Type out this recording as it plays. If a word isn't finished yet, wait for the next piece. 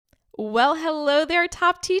Well, hello there,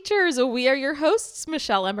 top teachers. We are your hosts,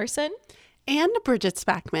 Michelle Emerson and Bridget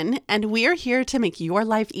Spackman, and we are here to make your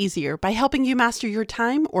life easier by helping you master your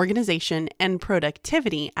time, organization, and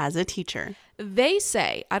productivity as a teacher. They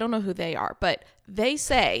say, I don't know who they are, but they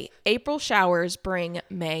say April showers bring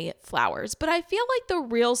May flowers. But I feel like the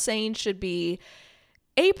real saying should be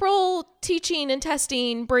April teaching and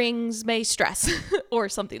testing brings May stress or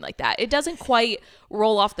something like that. It doesn't quite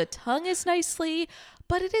roll off the tongue as nicely,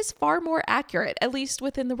 but it is far more accurate, at least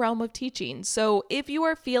within the realm of teaching. So if you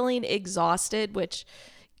are feeling exhausted, which,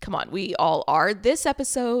 come on, we all are, this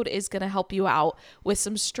episode is going to help you out with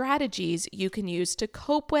some strategies you can use to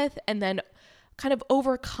cope with and then kind of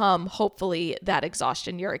overcome, hopefully, that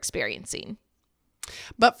exhaustion you're experiencing.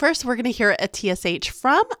 But first, we're going to hear a TSH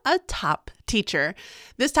from a top teacher.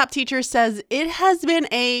 This top teacher says, it has been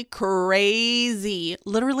a crazy,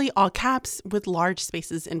 literally all caps with large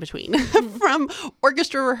spaces in between. From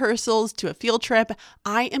orchestra rehearsals to a field trip,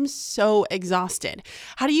 I am so exhausted.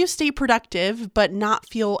 How do you stay productive but not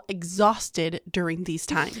feel exhausted during these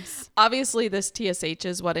times? Obviously, this TSH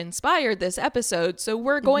is what inspired this episode, so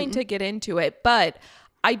we're going to get into it. But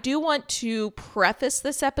I do want to preface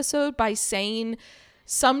this episode by saying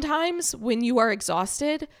sometimes when you are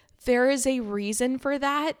exhausted, there is a reason for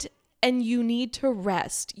that and you need to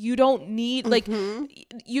rest. You don't need, like,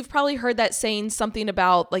 you've probably heard that saying something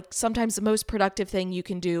about, like, sometimes the most productive thing you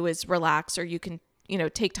can do is relax, or you can,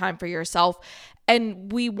 take time for yourself.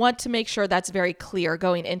 And we want to make sure that's very clear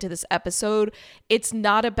going into this episode. It's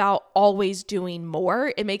not about always doing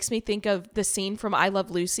more. It makes me think of the scene from I Love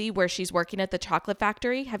Lucy where she's working at the chocolate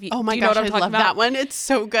factory. Oh my gosh, I love that one. It's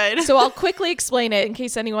so good. So I'll quickly explain it in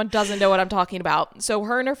case anyone doesn't know what I'm talking about. So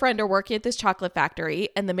her and her friend are working at this chocolate factory,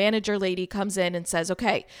 and the manager lady comes in and says,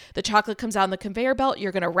 okay, the chocolate comes out on the conveyor belt.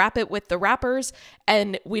 You're going to wrap it with the wrappers,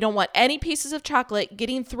 and we don't want any pieces of chocolate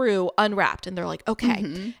getting through unwrapped. And they're like, okay.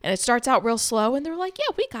 And it starts out real slow, and they're like,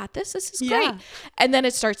 yeah, we got this. This is great. And then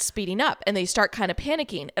it starts speeding up, and they start kind of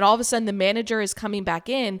panicking. And all of a sudden the manager is coming back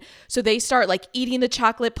in. So they start like eating the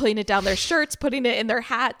chocolate, putting it down their shirts, putting it in their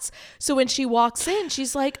hats. So when she walks in,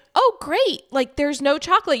 she's like, oh, great. Like, there's no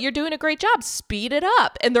chocolate. You're doing a great job. Speed it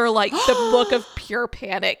up. And they're like, the look of pure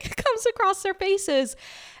panic comes across their faces.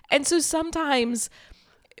 And so sometimes,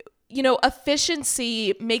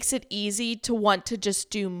 efficiency makes it easy to want to just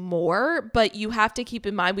do more, but you have to keep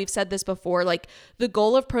in mind, we've said this before, like, the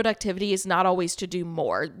goal of productivity is not always to do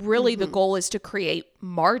more. Really, the goal is to create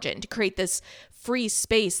margin, to create this free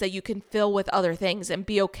space that you can fill with other things and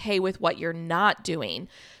be okay with what you're not doing.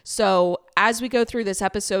 So as we go through this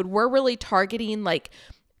episode, we're really targeting like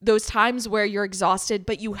those times where you're exhausted,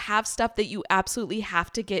 but you have stuff that you absolutely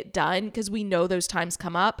have to get done, because we know those times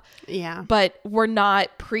come up. Yeah. But we're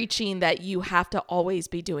not preaching that you have to always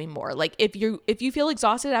be doing more. Like, if you feel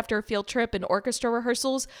exhausted after a field trip and orchestra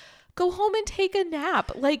rehearsals, go home and take a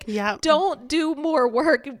nap. Like, don't do more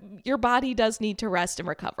work. Your body does need to rest and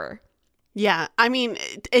recover. Yeah. I mean,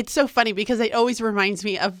 it's so funny because it always reminds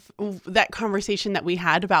me of that conversation that we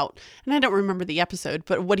had about, and I don't remember the episode,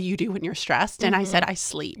 but what do you do when you're stressed? And I said, I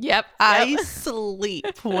sleep. Yep. I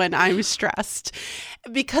sleep when I'm stressed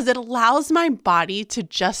because it allows my body to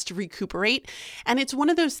just recuperate. And it's one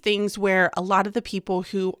of those things where a lot of the people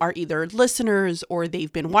who are either listeners or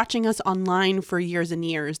they've been watching us online for years and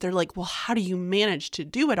years, they're like, well, how do you manage to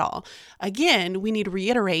do it all? Again, we need to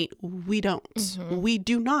reiterate, we don't. We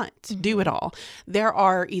do not do it all. There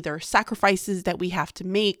are either sacrifices that we have to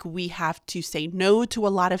make. We have to say no to a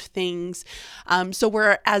lot of things. So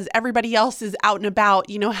whereas everybody else is out and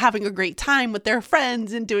about, having a great time with their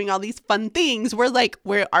friends and doing all these fun things,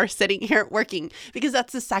 we are sitting here working because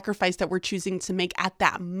that's the sacrifice that we're choosing to make at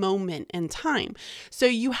that moment in time. So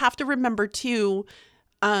you have to remember too,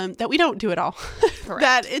 that we don't do it all,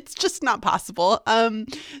 that it's just not possible.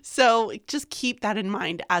 So just keep that in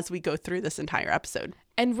mind as we go through this entire episode.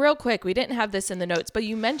 And real quick, we didn't have this in the notes, but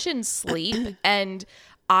you mentioned sleep, and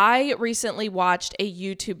I recently watched a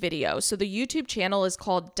YouTube video. So the YouTube channel is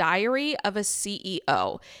called Diary of a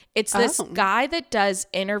CEO. It's this guy that does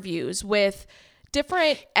interviews with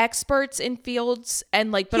different experts in fields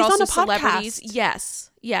and but He's also on a celebrities. podcast.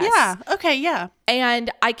 Yes. Yeah. Okay. Yeah.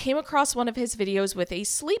 And I came across one of his videos with a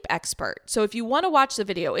sleep expert. So if you want to watch the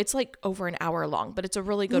video, it's like over an hour long, but it's a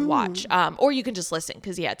really good watch. Or you can just listen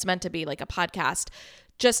because it's meant to be like a podcast.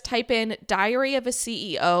 Just type in Diary of a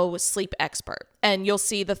CEO sleep expert and you'll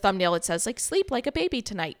see the thumbnail. It says sleep like a baby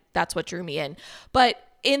tonight. That's what drew me in. But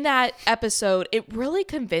in that episode, it really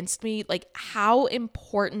convinced me how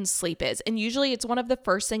important sleep is. And usually it's one of the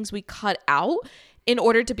first things we cut out in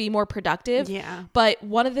order to be more productive. Yeah. But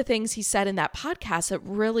one of the things he said in that podcast that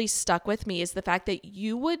really stuck with me is the fact that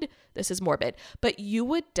this is morbid, but you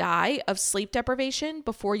would die of sleep deprivation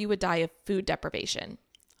before you would die of food deprivation.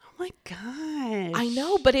 Oh my gosh. I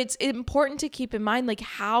know, but it's important to keep in mind like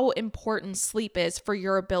how important sleep is for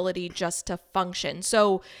your ability just to function.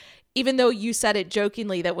 So even though you said it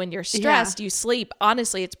jokingly that when you're stressed, you sleep,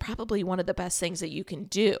 honestly, it's probably one of the best things that you can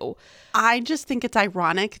do. I just think it's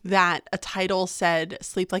ironic that a title said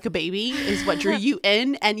sleep like a baby is what drew you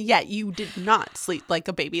in, and yet you did not sleep like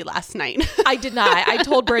a baby last night. I did not. I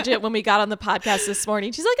told Bridget when we got on the podcast this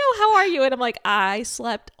morning, she's like, oh, how are you? And I'm like, I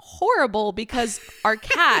slept horrible because our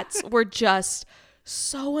cats were just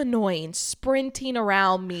so annoying, sprinting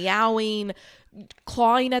around, meowing,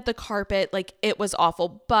 clawing at the carpet. Like it was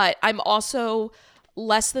awful. But I'm also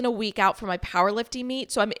less than a week out from my powerlifting meet.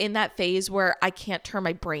 So I'm in that phase where I can't turn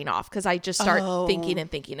my brain off because I just start thinking and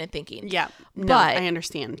thinking and thinking. Yeah. No, but I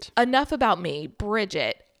understand. Enough about me.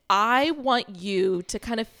 Bridget, I want you to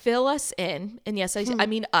kind of fill us in. And yes, I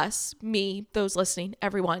mean us, me, those listening,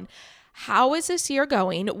 everyone. How is this year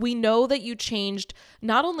going? We know that you changed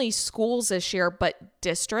not only schools this year, but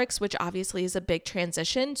districts, which obviously is a big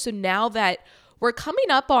transition. So now that we're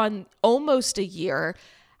coming up on almost a year,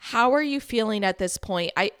 how are you feeling at this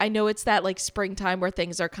point? I know it's that like springtime where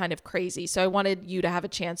things are kind of crazy. So I wanted you to have a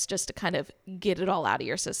chance just to kind of get it all out of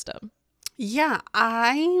your system. Yeah,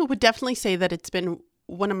 I would definitely say that it's been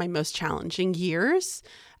one of my most challenging years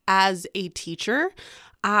as a teacher.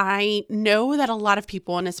 I know that a lot of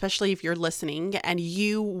people, and especially if you're listening and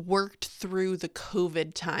you worked through the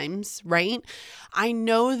COVID times, right? I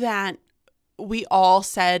know that we all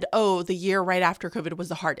said, oh, the year right after COVID was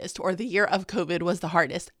the hardest, or the year of COVID was the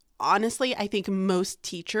hardest. Honestly, I think most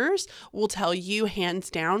teachers will tell you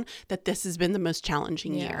hands down that this has been the most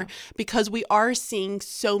challenging year because we are seeing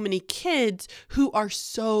so many kids who are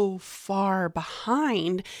so far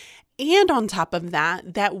behind. And on top of that,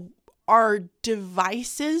 our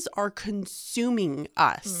devices are consuming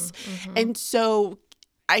us. Mm-hmm. And so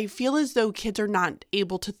I feel as though kids are not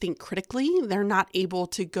able to think critically. They're not able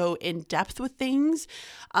to go in depth with things.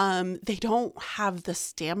 They don't have the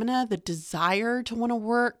stamina, the desire to want to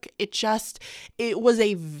work. It was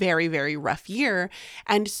a very, very rough year.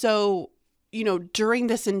 And so, during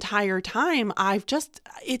this entire time,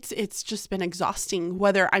 it's just been exhausting,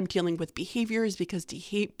 whether I'm dealing with behaviors because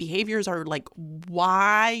behaviors are like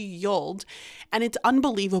wild. And it's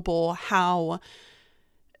unbelievable how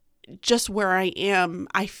just where I am,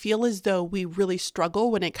 I feel as though we really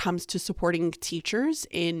struggle when it comes to supporting teachers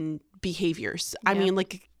in behaviors. Yeah. I mean,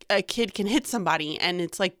 like a kid can hit somebody and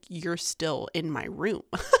it's like, you're still in my room.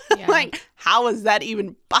 Yeah. Like, how is that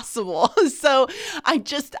even possible? So I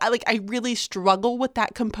really struggle with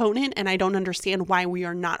that component, and I don't understand why we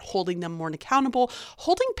are not holding them more accountable,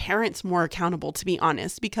 holding parents more accountable, to be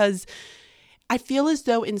honest, because I feel as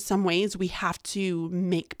though in some ways we have to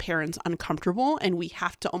make parents uncomfortable, and we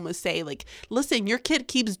have to almost say like, listen, your kid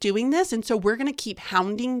keeps doing this. And so we're going to keep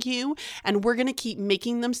hounding you, and we're going to keep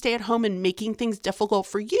making them stay at home and making things difficult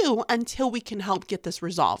for you until we can help get this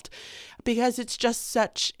resolved, because it's just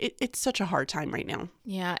such a hard time right now.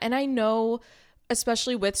 Yeah. And I know,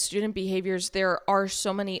 especially with student behaviors, there are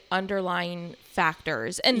so many underlying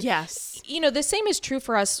factors. And yes, the same is true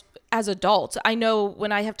for us as adults. I know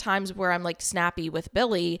when I have times where I'm like snappy with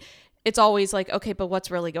Billy, it's always like, okay, but what's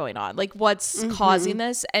really going on? Like what's causing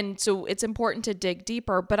this? And so it's important to dig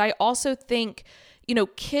deeper. But I also think,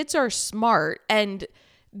 kids are smart and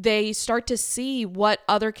they start to see what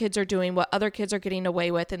other kids are doing, what other kids are getting away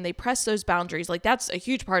with, and they press those boundaries. Like that's a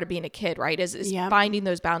huge part of being a kid, right? Is finding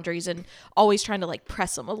those boundaries and always trying to like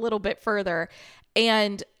press them a little bit further.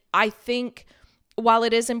 And I think while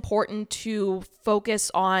it is important to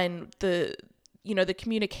focus on the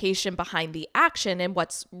communication behind the action and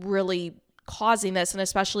what's really causing this, and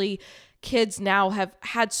especially kids now have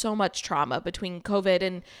had so much trauma between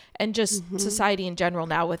COVID and just society in general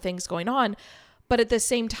now with things going on. But at the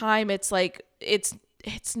same time, it's like, it's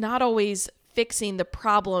not always fixing the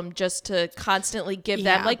problem just to constantly give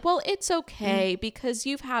them like, well, it's okay because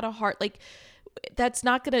you've had a heart, like, that's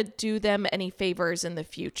not going to do them any favors in the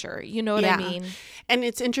future. You know what I mean? And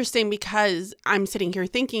it's interesting because I'm sitting here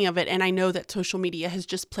thinking of it, and I know that social media has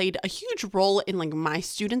just played a huge role in like my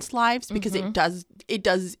students' lives because it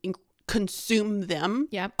does consume them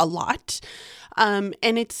Yep. a lot. And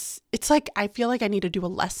it's like, I feel like I need to do a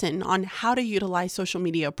lesson on how to utilize social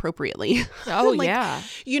media appropriately. Oh, Like, yeah.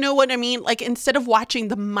 you know what I mean? Like, instead of watching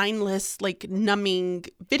the mindless, like, numbing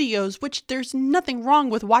videos, which there's nothing wrong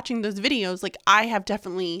with watching those videos. Like, I have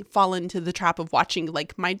definitely fallen into the trap of watching,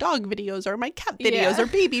 like, my dog videos or my cat videos Yeah. or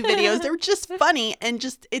baby videos. They're just funny and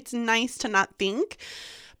just, it's nice to not think.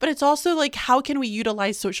 But it's also like, how can we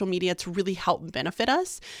utilize social media to really help benefit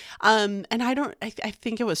us? And I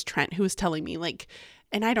think it was Trent who was telling me, like,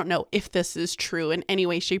 and I don't know if this is true in any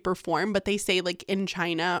way, shape, or form, but they say, like, in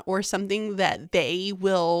China or something, that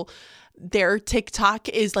their TikTok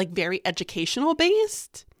is like very educational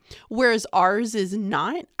based, whereas ours is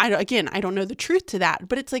not. I don't know the truth to that,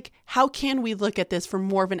 but it's like, how can we look at this for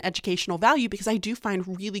more of an educational value? Because I do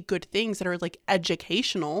find really good things that are like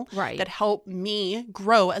educational, Right. that help me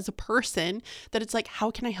grow as a person, that it's like,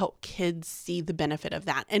 how can I help kids see the benefit of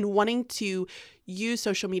that and wanting to use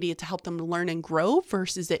social media to help them learn and grow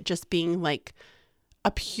versus it just being like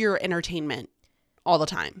a pure entertainment all the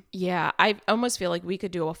time. Yeah, I almost feel like we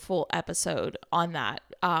could do a full episode on that.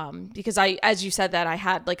 Because as you said that, I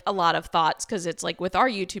had like a lot of thoughts, because it's like with our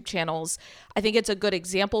YouTube channels, I think it's a good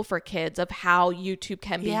example for kids of how YouTube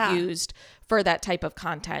can be used for that type of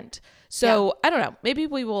content. So I don't know, maybe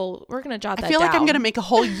we're going to jot that down. I feel like I'm going to make a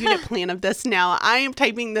whole unit plan of this now. I am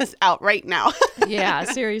typing this out right now. Yeah,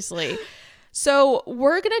 seriously. So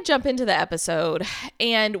we're going to jump into the episode,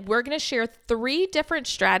 and we're going to share 3 different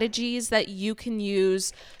strategies that you can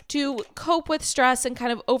use to cope with stress and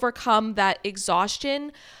kind of overcome that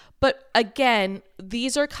exhaustion. But again,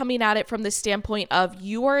 these are coming at it from the standpoint of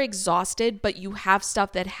you are exhausted, but you have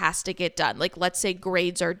stuff that has to get done. Like, let's say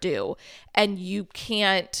grades are due and you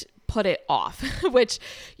can't put it off, which,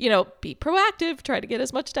 be proactive, try to get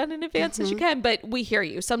as much done in advance as you can. But we hear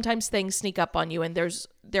you. Sometimes things sneak up on you, and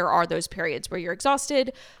there are those periods where you're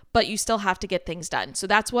exhausted, but you still have to get things done. So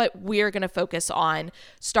that's what we're going to focus on,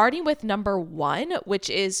 starting with number 1, which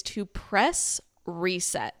is to press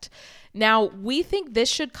reset. Now, we think this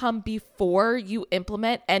should come before you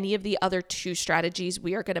implement any of the other 2 strategies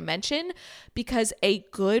we are going to mention, because a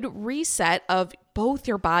good reset of both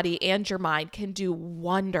your body and your mind can do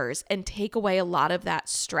wonders and take away a lot of that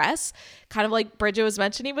stress. Kind of like Bridget was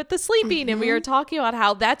mentioning with the sleeping, and we were talking about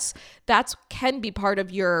how that's can be part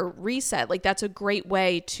of your reset. Like, that's a great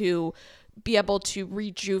way to be able to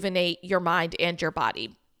rejuvenate your mind and your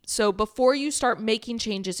body. So before you start making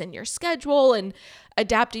changes in your schedule and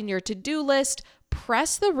adapting your to-do list,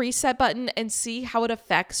 press the reset button and see how it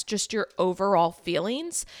affects just your overall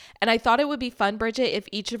feelings. And I thought it would be fun, Bridget, if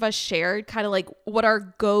each of us shared kind of like what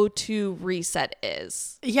our go-to reset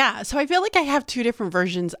is. Yeah. So I feel like I have 2 different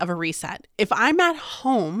versions of a reset. If I'm at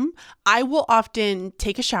home, I will often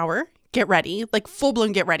take a shower, get ready, like full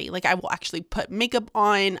blown get ready. Like, I will actually put makeup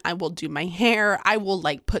on. I will do my hair. I will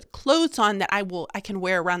like put clothes on that I can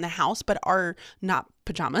wear around the house, but are not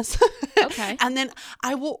pajamas. Okay. And then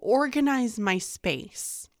I will organize my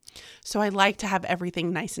space. So I like to have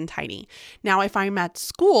everything nice and tidy. Now, if I'm at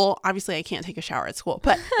school, obviously I can't take a shower at school,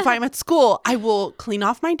 but if I'm at school, I will clean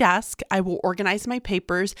off my desk. I will organize my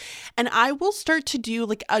papers, and I will start to do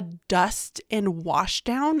like a dust and wash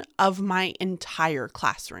down of my entire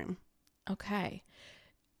classroom. Okay.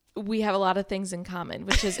 We have a lot of things in common,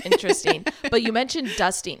 which is interesting. But you mentioned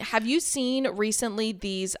dusting. Have you seen recently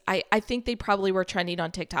these? I think they probably were trending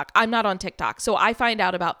on TikTok. I'm not on TikTok, so I find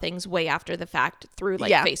out about things way after the fact through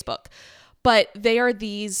Facebook. But they are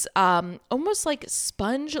these almost like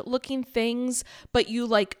sponge looking things, but you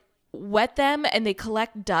like wet them and they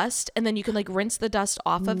collect dust, and then you can like rinse the dust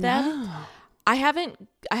off of them. I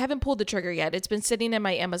haven't pulled the trigger yet. It's been sitting in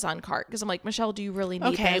my Amazon cart because I'm like, Michelle, do you really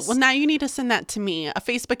need this? Okay, well, now you need to send that to me. A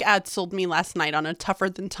Facebook ad sold me last night on a Tougher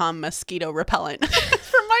Than Tom mosquito repellent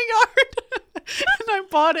for my yard, and I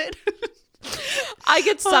bought it. I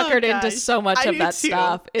get suckered into so much of that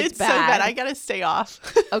stuff. It's bad. So bad. I gotta stay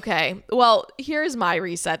off. Okay. Well, here's my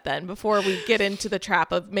reset then before we get into the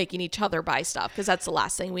trap of making each other buy stuff, because that's the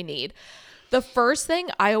last thing we need. The first thing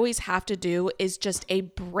I always have to do is just a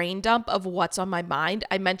brain dump of what's on my mind.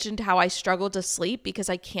 I mentioned how I struggle to sleep because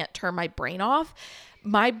I can't turn my brain off.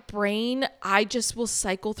 My brain, I just will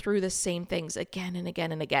cycle through the same things again and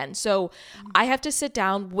again and again. So I have to sit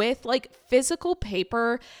down with like physical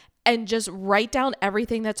paper and just write down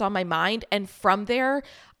everything that's on my mind. And from there,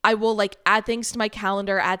 I will like add things to my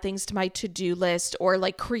calendar, add things to my to-do list, or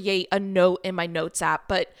like create a note in my notes app,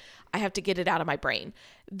 but I have to get it out of my brain.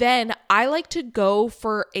 Then I like to go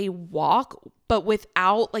for a walk, but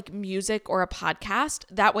without like music or a podcast.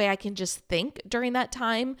 That way I can just think during that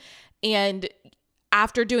time. And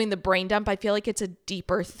after doing the brain dump, I feel like it's a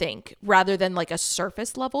deeper think rather than like a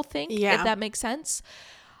surface level think, if that makes sense.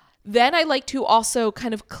 Then I like to also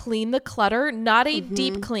kind of clean the clutter, not a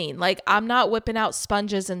deep clean. Like I'm not whipping out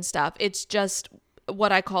sponges and stuff. It's just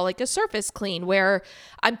what I call like a surface clean where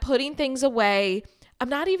I'm putting things away. I'm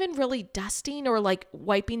not even really dusting or like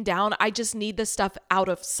wiping down. I just need the stuff out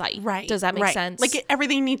of sight. Right. Does that make sense? Like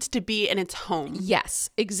everything needs to be in its home. Yes,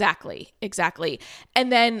 exactly.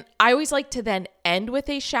 And then I always like to then end with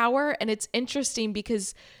a shower. And it's interesting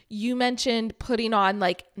because you mentioned putting on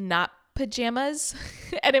like not pajamas.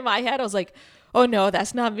 And in my head, I was like, oh no,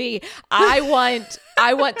 that's not me. I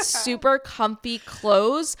want super comfy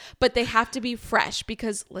clothes, but they have to be fresh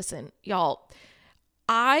because listen, y'all,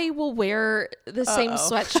 I will wear the same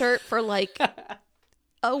sweatshirt for like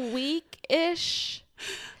a week-ish,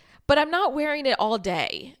 but I'm not wearing it all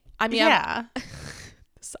day. I mean,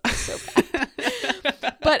 this sounds so bad.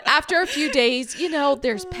 But after a few days,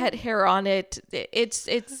 there's pet hair on it.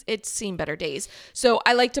 It's seen better days. So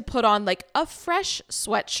I like to put on like a fresh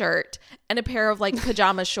sweatshirt and a pair of like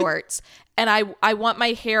pajama shorts. And I want my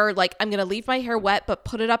hair, like I'm going to leave my hair wet, but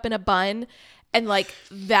put it up in a bun. And like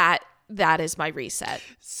that is my reset.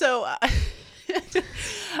 So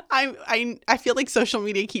I feel like social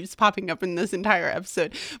media keeps popping up in this entire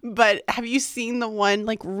episode, but have you seen the one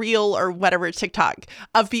like reel or whatever TikTok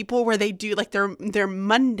of people where they do like their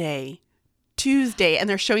Monday, Tuesday, and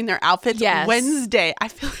they're showing their outfits Wednesday? I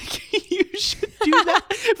feel like you should do that,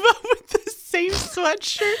 but with the same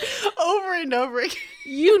sweatshirt over and over again.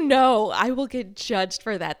 I will get judged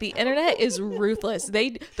for that. The internet is ruthless.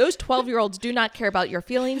 Those 12-year-olds do not care about your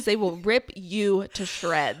feelings. They will rip you to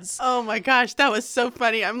shreds. Oh my gosh, that was so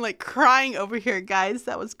funny. I'm like crying over here, guys.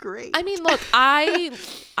 That was great. I mean, look,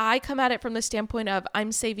 I come at it from the standpoint of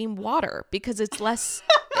I'm saving water because I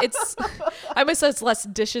almost said it's less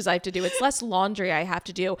dishes I have to do. It's less laundry I have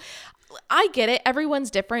to do. I get it.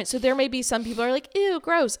 Everyone's different. So there may be some people who are like, ew,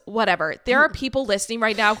 gross, whatever. There are people listening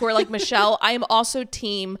right now who are like, Michelle, I am also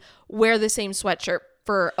team wear the same sweatshirt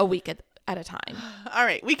for a week at a time. All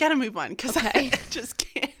right. We got to move on because I just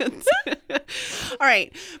can't. All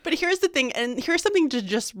right. But here's the thing. And here's something to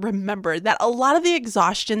just remember that a lot of the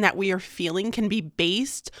exhaustion that we are feeling can be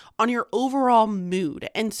based on your overall mood.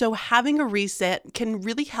 And so having a reset can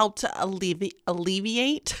really help to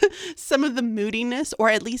alleviate some of the moodiness or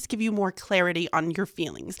at least give you more clarity on your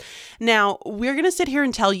feelings. Now, we're going to sit here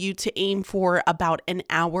and tell you to aim for about an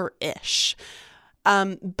hour-ish.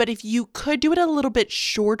 But if you could do it a little bit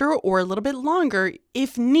shorter or a little bit longer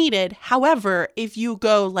if needed. However, if you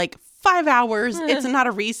go like 5 hours, it's not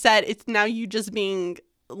a reset. It's now you just being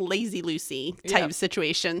lazy-loosey type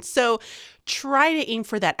situation. So try to aim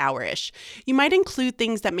for that hour-ish. You might include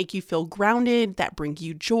things that make you feel grounded, that bring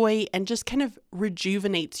you joy, and just kind of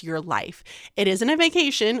rejuvenates your life. It isn't a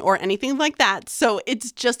vacation or anything like that. So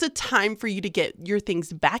it's just a time for you to get your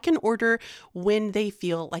things back in order when they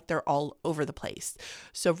feel like they're all over the place.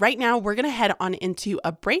 So right now we're going to head on into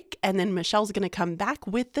a break, and then Michelle's going to come back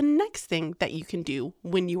with the next thing that you can do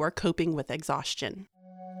when you are coping with exhaustion.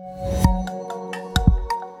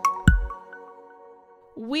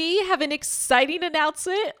 We have an exciting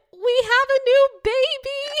announcement. We have a new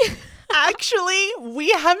baby. Actually,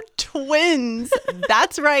 we have twins.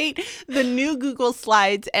 That's right. The new Google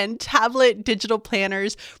Slides and tablet digital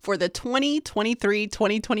planners for the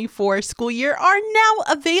 2023-2024 school year are now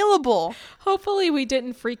available. Hopefully we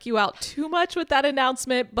didn't freak you out too much with that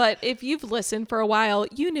announcement, but if you've listened for a while,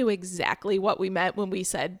 you knew exactly what we meant when we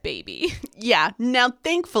said baby. Yeah. Now,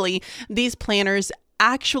 thankfully, these planners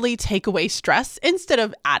actually take away stress instead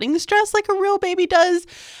of adding stress like a real baby does,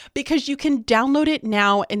 because you can download it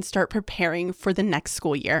now and start preparing for the next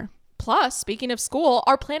school year. Plus, speaking of school,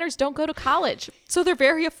 our planners don't go to college, so they're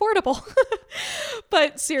very affordable.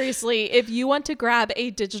 But seriously, if you want to grab a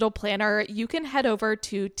digital planner, you can head over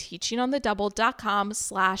to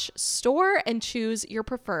teachingonthedouble.com/store and choose your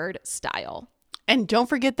preferred style. And don't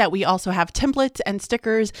forget that we also have templates and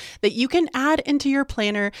stickers that you can add into your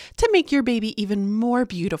planner to make your baby even more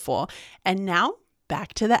beautiful. And now,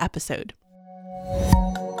 back to the episode.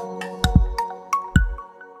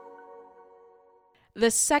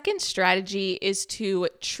 The second strategy is to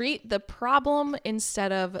treat the problem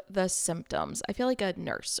instead of the symptoms. I feel like a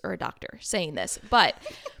nurse or a doctor saying this, but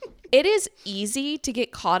it is easy to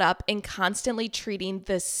get caught up in constantly treating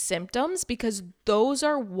the symptoms because those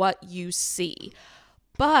are what you see.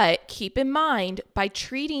 But keep in mind, by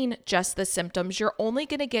treating just the symptoms, you're only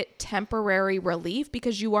going to get temporary relief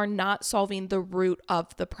because you are not solving the root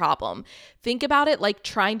of the problem. Think about it like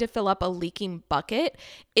trying to fill up a leaking bucket.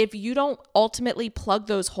 If you don't ultimately plug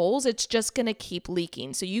those holes, it's just going to keep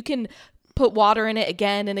leaking. So you can put water in it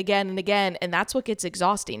again and again and again. And that's what gets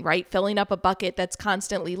exhausting, right? Filling up a bucket that's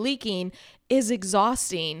constantly leaking is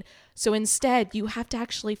exhausting. So instead, you have to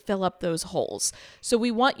actually fill up those holes. So we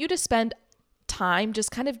want you to spend time just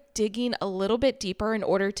kind of digging a little bit deeper in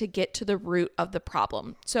order to get to the root of the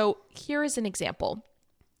problem. So here is an example.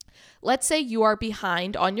 Let's say you are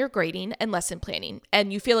behind on your grading and lesson planning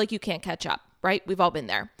and you feel like you can't catch up, right? We've all been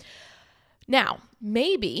there. Now,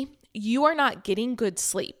 maybe you are not getting good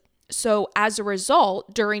sleep. So as a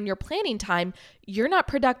result, during your planning time, you're not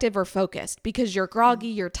productive or focused because you're groggy,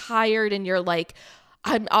 you're tired, and you're like,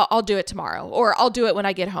 I'll do it tomorrow, or I'll do it when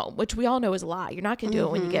I get home, which we all know is a lie. You're not going to do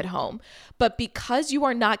it when you get home. But because you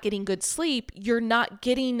are not getting good sleep, you're not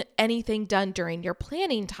getting anything done during your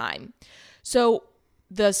planning time. So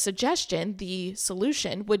the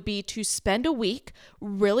solution would be to spend a week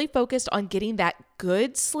really focused on getting that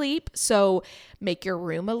good sleep. So make your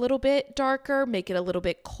room a little bit darker, make it a little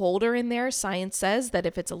bit colder in there. Science says that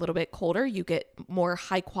if it's a little bit colder, you get more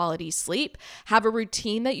high quality sleep. Have a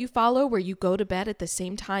routine that you follow where you go to bed at the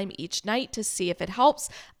same time each night to see if it helps.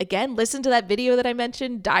 Again, listen to that video that I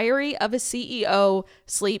mentioned, Diary of a CEO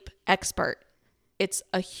Sleep Expert. It's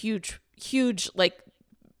a huge,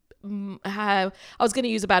 I was going to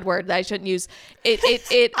use a bad word that I shouldn't use.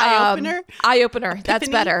 Eye-opener? Eye-opener. That's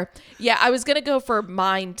better. Yeah, I was going to go for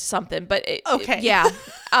mind something, but yeah.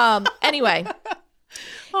 Anyway.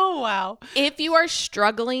 Oh, wow. If you are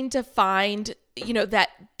struggling to find, that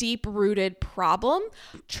deep-rooted problem,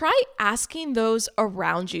 try asking those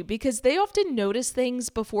around you because they often notice things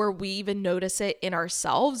before we even notice it in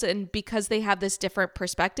ourselves. And because they have this different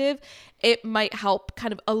perspective, it might help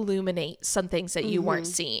kind of illuminate some things that you weren't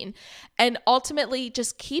seeing. And ultimately,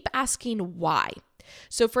 just keep asking why.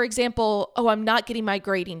 So for example, I'm not getting my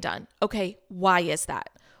grading done. Okay, why is that?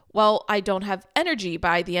 Well, I don't have energy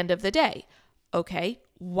by the end of the day. Okay,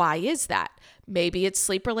 why is that? Maybe it's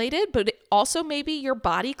sleep related, but also maybe your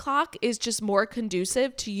body clock is just more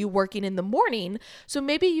conducive to you working in the morning. So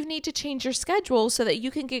maybe you need to change your schedule so that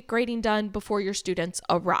you can get grading done before your students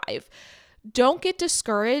arrive. Don't get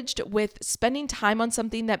discouraged with spending time on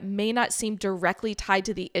something that may not seem directly tied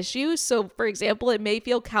to the issue. So for example, it may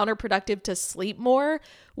feel counterproductive to sleep more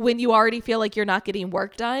when you already feel like you're not getting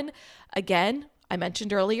work done. Again, I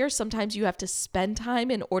mentioned earlier, sometimes you have to spend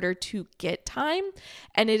time in order to get time,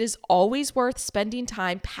 and it is always worth spending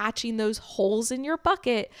time patching those holes in your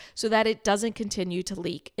bucket so that it doesn't continue to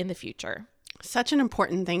leak in the future. Such an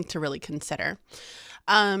important thing to really consider.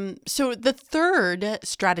 So the third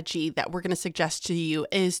strategy that we're going to suggest to you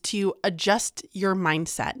is to adjust your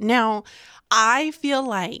mindset. Now, I feel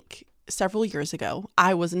like several years ago,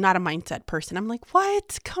 I was not a mindset person. I'm like,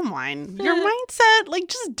 what? Come on. Your mindset,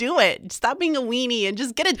 just do it. Stop being a weenie and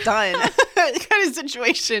just get it done kind of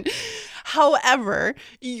situation. However,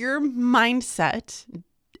 your mindset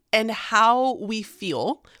and how we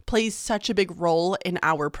feel plays such a big role in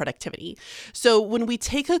our productivity. So when we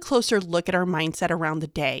take a closer look at our mindset around the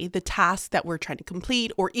day, the tasks that we're trying to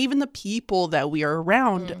complete, or even the people that we are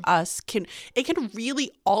around us, can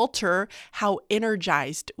really alter how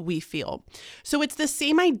energized we feel. So it's the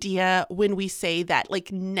same idea when we say that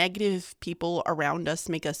negative people around us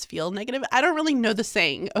make us feel negative. I don't really know the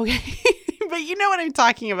saying, okay? But you know what I'm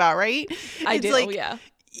talking about, right? I do, yeah.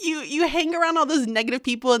 You hang around all those negative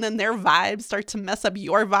people and then their vibes start to mess up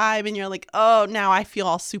your vibe and you're like, oh, now I feel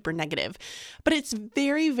all super negative. But it's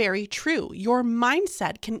very, very true. Your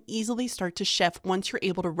mindset can easily start to shift once you're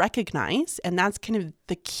able to recognize, and that's kind of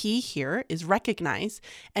the key here, is recognize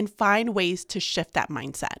and find ways to shift that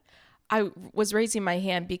mindset. I was raising my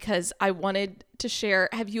hand because I wanted to share,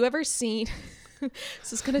 have you ever seen...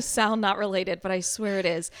 This is going to sound not related, but I swear it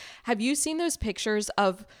is. Have you seen those pictures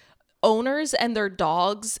of owners and their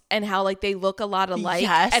dogs and how they look a lot alike?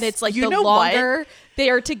 Yes. And it's the longer they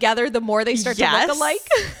are together, the more they start to look alike.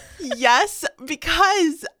 Yes,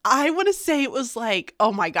 because I want to say it was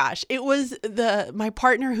oh my gosh, it was my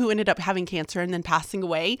partner who ended up having cancer and then passing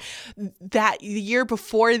away. That year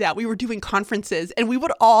before that, we were doing conferences and we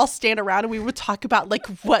would all stand around and we would talk about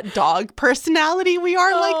what dog personality we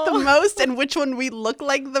are the most and which one we look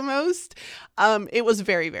like the most. It was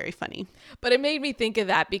very, very funny. But it made me think of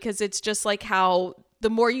that because it's just how the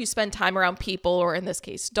more you spend time around people, or in this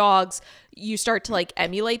case, dogs, you start to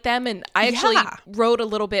emulate them. And I actually wrote a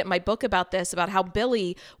little bit in my book about this, about how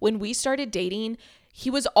Billy, when we started dating, he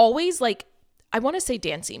was always I want to say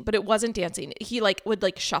dancing, but it wasn't dancing. He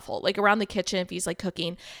would shuffle around the kitchen if he's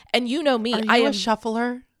cooking. And you know me, I am a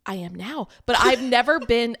shuffler. I am now, but I've never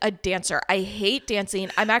been a dancer. I hate dancing.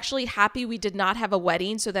 I'm actually happy we did not have a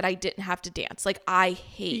wedding so that I didn't have to dance. I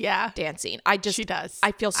hate dancing. She does.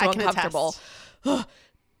 I feel so uncomfortable.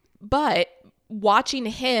 But watching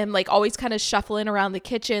him like always kind of shuffling around the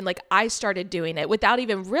kitchen, like I started doing it without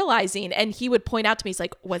even realizing. And he would point out to me, he's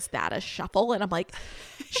like, was that a shuffle? And I'm like,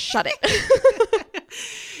 shut it.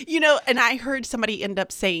 And I heard somebody end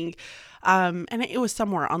up saying, and it was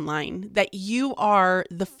somewhere online, that you are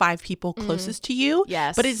the 5 people closest to you.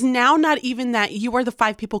 Yes. But it's now not even that you are the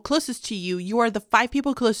 5 people closest to you. You are the 5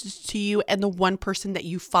 people closest to you and the one person that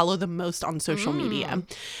you follow the most on social media.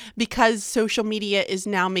 Because social media is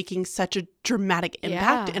now making such a dramatic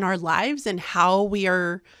impact in our lives and how we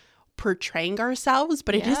are portraying ourselves.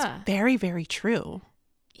 But it is very, very true.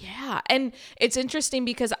 Yeah. And it's interesting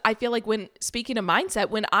because I feel like speaking of mindset,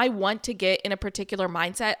 when I want to get in a particular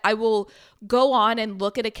mindset, I will go on and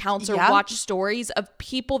look at accounts or watch stories of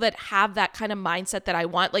people that have that kind of mindset that I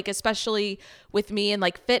want. Like, especially with me and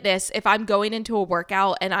like fitness, if I'm going into a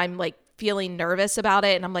workout and I'm like feeling nervous about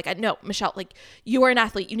it and I'm like, no, Michelle, like you are an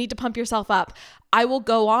athlete, you need to pump yourself up. I will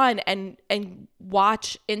go on and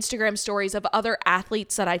watch Instagram stories of other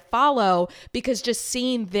athletes that I follow, because just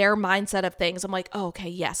seeing their mindset of things, I'm like, oh, okay,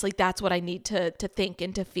 yes, like that's what I need to think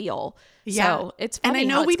and to feel. Yeah. So it's funny.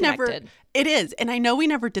 And I know it is. And I know we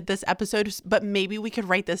never did this episode, but maybe we could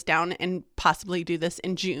write this down and possibly do this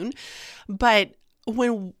in June. But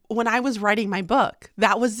when I was writing my book,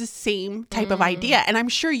 that was the same type of idea. And I'm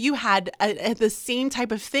sure you had the same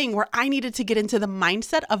type of thing where I needed to get into the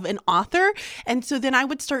mindset of an author. And so then I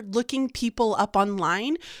would start looking people up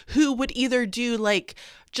online who would either do like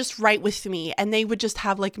just write with me, and they would just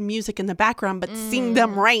have like music in the background, but seeing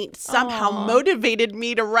them write somehow motivated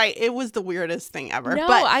me to write. It was the weirdest thing ever. No,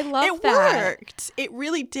 but I love it that. Worked. It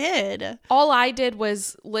really did. All I did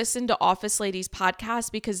was listen to Office Ladies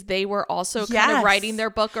podcast because they were also kind of writing their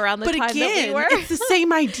book around the time that we were. It's the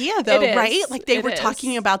same idea though, right? Like they were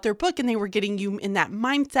talking is. about their book and they were getting you in that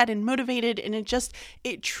mindset and motivated, and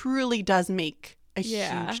it truly does make a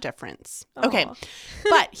huge difference. Aww. Okay.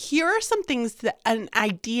 But here are some things and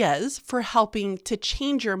ideas for helping to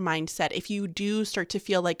change your mindset if you do start to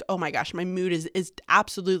feel like, oh my gosh, my mood is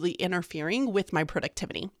absolutely interfering with my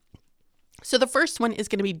productivity. So the first one is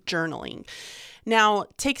going to be journaling. Now,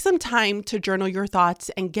 take some time to journal your thoughts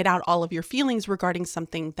and get out all of your feelings regarding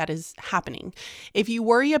something that is happening. If you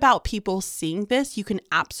worry about people seeing this, you can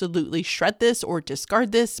absolutely shred this or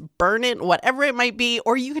discard this, burn it, whatever it might be,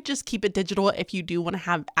 or you could just keep it digital if you do want to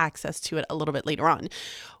have access to it a little bit later on.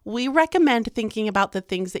 We recommend thinking about the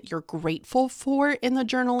things that you're grateful for in the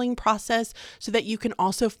journaling process so that you can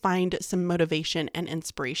also find some motivation and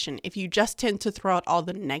inspiration. If you just tend to throw out all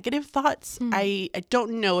the negative thoughts, I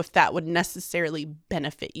don't know if that would necessarily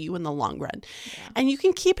benefit you in the long run. Yeah. And you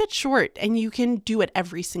can keep it short and you can do it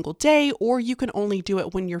every single day, or you can only do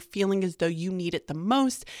it when you're feeling as though you need it the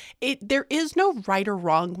most. There is no right or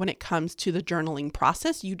wrong when it comes to the journaling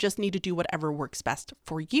process. You just need to do whatever works best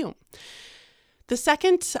for you. The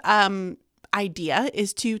second idea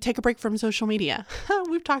is to take a break from social media.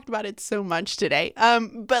 We've talked about it so much today.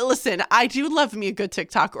 But listen, I do love me a good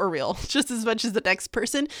TikTok or Reel just as much as the next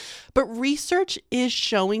person. But research is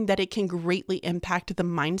showing that it can greatly impact the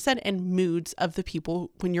mindset and moods of the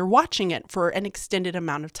people when you're watching it for an extended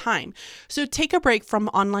amount of time. So take a break from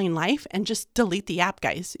online life and just delete the app,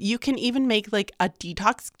 guys. You can even make like a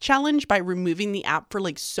detox challenge by removing the app for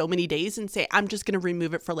like so many days and say, I'm just going to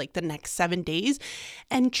remove it for like the next 7 days,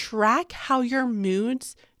 and track how your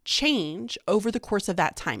moods change over the course of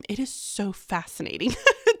that time. It is so fascinating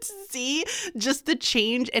to see just the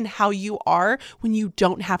change in how you are when you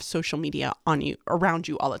don't have social media on you, around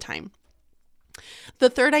you all the time. The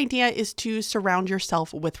third idea is to surround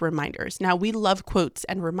yourself with reminders. Now, we love quotes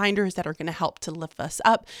and reminders that are going to help to lift us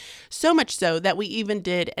up, so much so that we even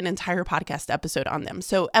did an entire podcast episode on them.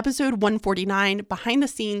 So episode 149, Behind the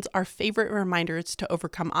Scenes, Our Favorite Reminders to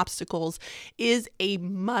Overcome Obstacles, is a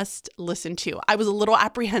must listen to. I was a little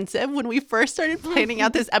apprehensive when we first started planning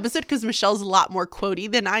out this episode because Michelle's a lot more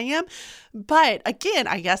quotey than I am. But again,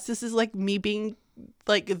 I guess this is like me being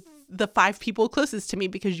like the 5 people closest to me,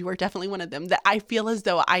 because you are definitely one of them, that I feel as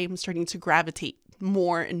though I am starting to gravitate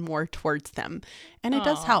more and more towards them. And it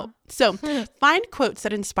does help. So find quotes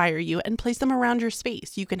that inspire you and place them around your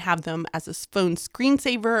space. You can have them as a phone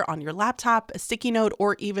screensaver, on your laptop, a sticky note,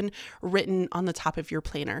 or even written on the top of your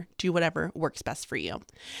planner. Do whatever works best for you.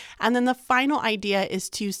 And then the final idea is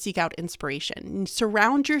to seek out inspiration.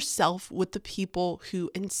 Surround yourself with the people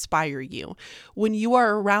who inspire you. When you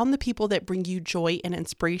are around the people that bring you joy and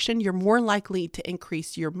inspiration, you're more likely to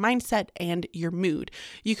increase your mindset and your mood.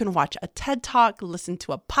 You can watch a TED Talk, listen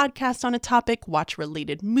to a podcast on a topic, watch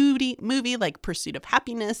related movie like Pursuit of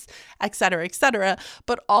Happiness, etc., etc.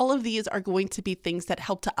 But all of these are going to be things that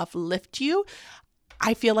help to uplift you.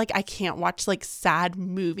 I feel like I can't watch like sad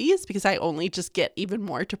movies because I only just get even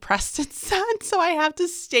more depressed and sad. So I have to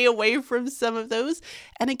stay away from some of those.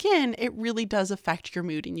 And again, it really does affect your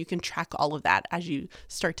mood, and you can track all of that as you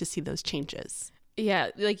start to see those changes. Yeah,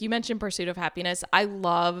 like you mentioned Pursuit of Happiness. I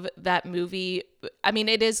love that movie. I mean,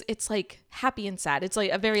 it's like happy and sad. It's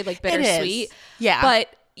like a very like bittersweet. Yeah.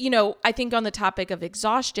 But you know, I think on the topic of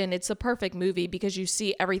exhaustion, it's a perfect movie because you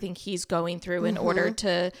see everything he's going through in order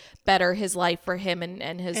to better his life for him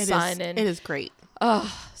and his son. And it is great.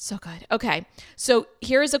 Oh, so good. Okay. So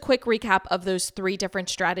here is a quick recap of those 3 different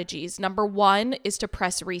strategies. Number 1 is to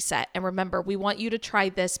press reset. And remember, we want you to try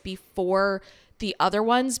this before the other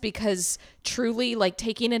ones, because truly like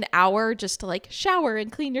taking an hour just to like shower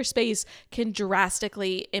and clean your space can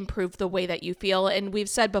drastically improve the way that you feel. And we've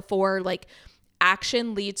said before, like,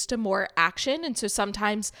 action leads to more action. And so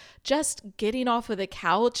sometimes just getting off of the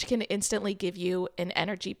couch can instantly give you an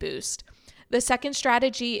energy boost. The second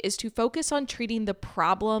strategy is to focus on treating the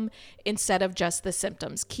problem instead of just the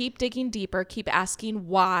symptoms. Keep digging deeper, keep asking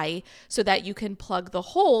why, so that you can plug the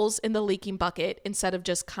holes in the leaking bucket instead of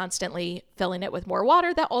just constantly filling it with more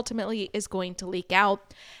water that ultimately is going to leak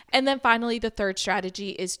out. And then finally, the third strategy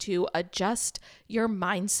is to adjust your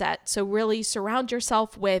mindset. So really surround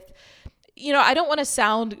yourself with, you know, I don't want to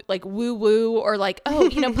sound like woo woo or like, oh,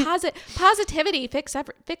 you know, positivity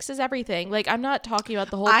fixes everything. Like, I'm not talking about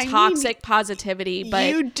the whole toxic positivity, but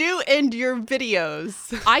you do end your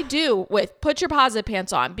videos. I do with put your positive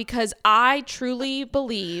pants on, because I truly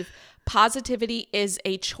believe positivity is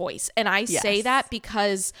a choice. And I say that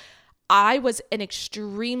because I was an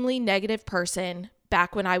extremely negative person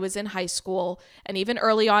back when I was in high school and even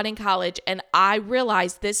early on in college. And I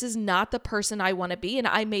realized this is not the person I want to be. And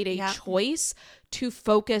I made a choice to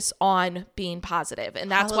focus on being positive. And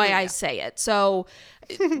that's why I say it. So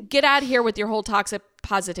get out of here with your whole toxic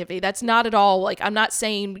positivity. That's not at all like, I'm not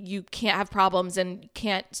saying you can't have problems and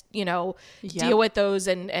can't, you know, deal with those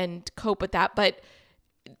and cope with that. But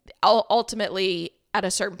ultimately, at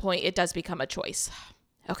a certain point, it does become a choice.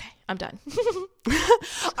 Okay, I'm done.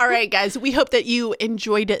 All right, guys, we hope that you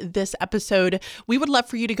enjoyed this episode. We would love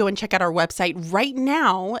for you to go and check out our website. Right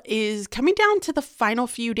now is coming down to the final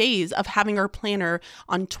few days of having our planner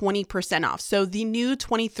on 20% off. So the new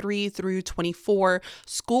 23 through 24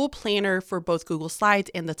 school planner for both Google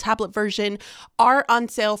Slides and the tablet version are on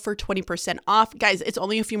sale for 20% off. Guys, it's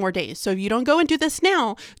only a few more days. So if you don't go and do this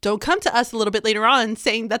now, don't come to us a little bit later on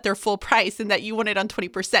saying that they're full price and that you want it on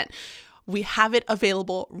 20%. We have it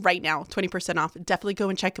available right now, 20% off. Definitely go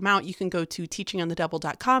and check them out. You can go to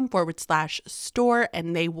teachingonthedouble.com/store,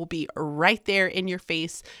 and they will be right there in your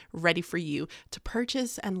face, ready for you to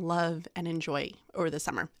purchase and love and enjoy over the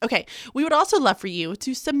summer. Okay, we would also love for you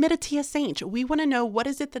to submit a TSH. We want to know, what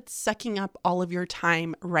is it that's sucking up all of your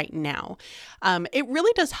time right now? It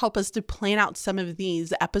really does help us to plan out some of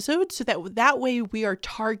these episodes so that way we are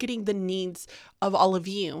targeting the needs of all of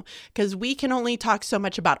you, because we can only talk so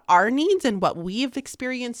much about our needs and what we've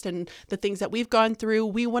experienced and the things that we've gone through.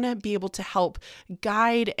 We want to be able to help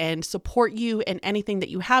guide and support you in anything that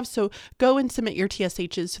you have. So go and submit your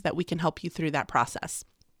TSHs so that we can help you through that process.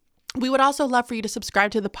 We would also love for you to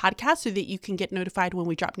subscribe to the podcast so that you can get notified when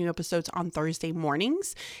we drop new episodes on Thursday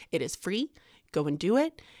mornings. It is free. Go and do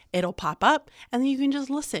it. It'll pop up, and then you can just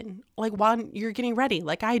listen like while you're getting ready,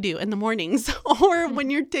 like I do in the mornings, or when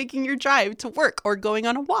you're taking your drive to work or going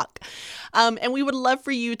on a walk. And we would love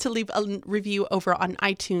for you to leave a review over on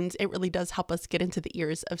iTunes. It really does help us get into the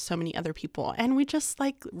ears of so many other people, and we just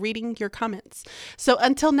like reading your comments. So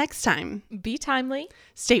until next time, be timely,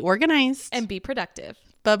 stay organized, and be productive.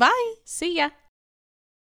 Bye-bye. See ya.